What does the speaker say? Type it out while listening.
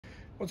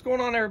What's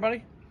going on,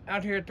 everybody?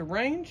 Out here at the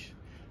range,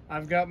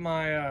 I've got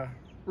my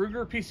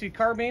Ruger PC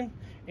Carbine,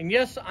 and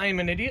yes, I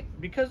am an idiot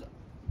because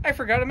I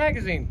forgot a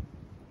magazine.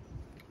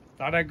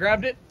 Thought I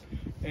grabbed it,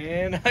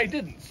 and I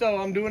didn't.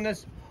 So I'm doing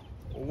this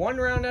one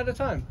round at a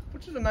time,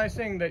 which is a nice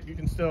thing that you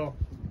can still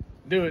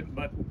do it,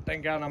 but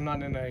thank God I'm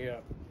not in a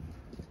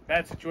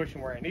bad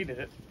situation where I needed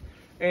it.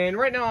 And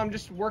right now I'm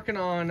just working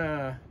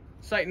on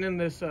sighting in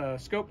this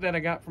scope that I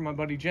got from my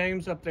buddy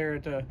James up there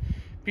at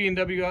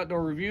P&W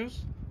Outdoor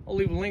Reviews. I'll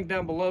leave a link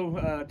down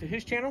below to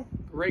his channel.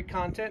 Great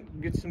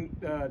content. Does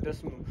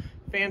some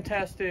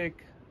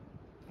fantastic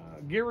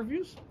gear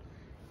reviews.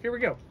 Here we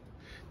go.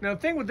 Now, the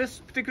thing with this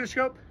particular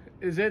scope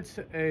is it's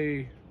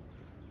a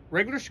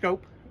regular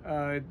scope,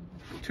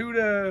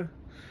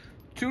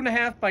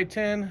 2.5 by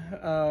 10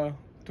 to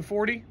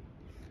 40.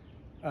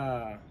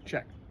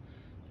 Check.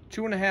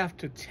 2.5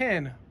 to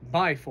 10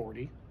 by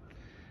 40.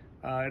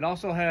 It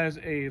also has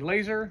a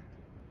laser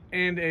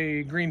and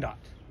a green dot,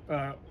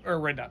 or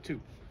red dot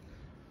too.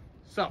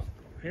 So,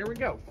 here we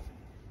go.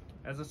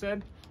 As I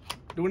said,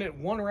 doing it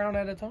one round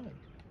at a time.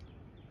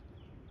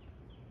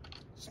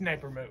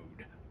 Sniper mode.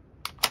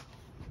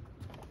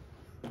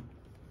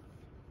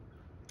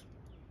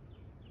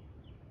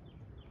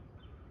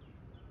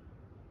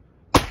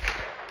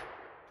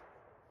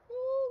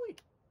 Woo-wee.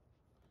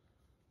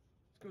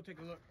 Let's go take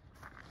a look.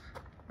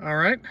 All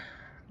right,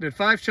 did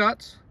 5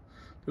 shots.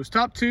 Those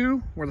top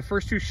 2 were the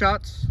first 2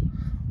 shots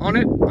on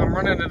it. I'm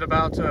running at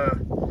about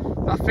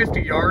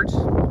 50 yards.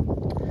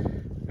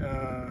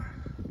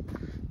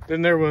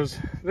 Then there was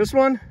this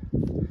one,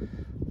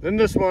 then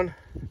this one,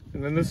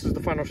 and then this is the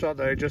final shot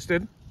that I just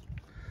did.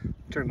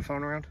 Turn the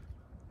phone around.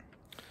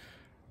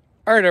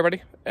 All right,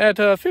 everybody. At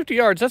 50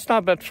 yards, that's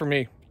not bad for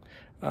me.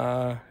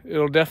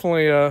 It'll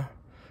definitely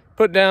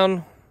put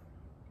down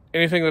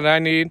anything that I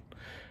need.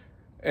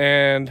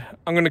 And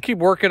I'm going to keep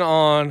working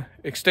on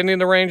extending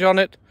the range on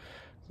it.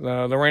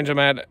 The range I'm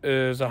at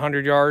is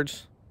 100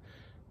 yards.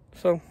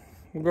 So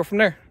we'll go from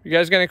there. You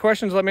guys got any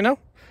questions, let me know.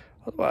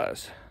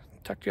 Otherwise,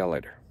 talk to y'all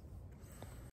later.